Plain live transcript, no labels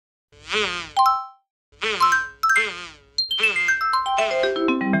Apple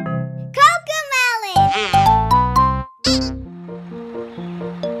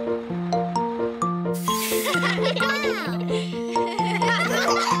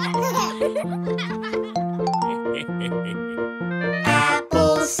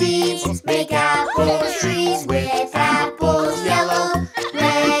seeds make apple trees with apples yellow,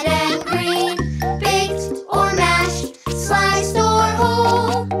 red and green, baked or mashed, sliced or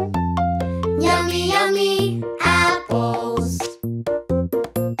whole. Yummy, yummy apples.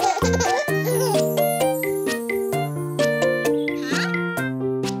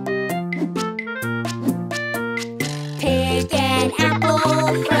 Pick an apple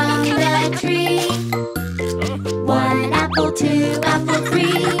from the tree. 1 apple, 2 apple,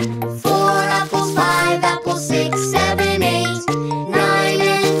 3, 4 apples, 5 apples, 6, 7, 8, 9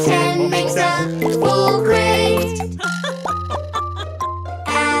 and 10 makes a full crate.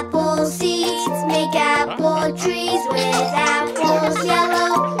 Apple seeds make apple trees with apples yellow,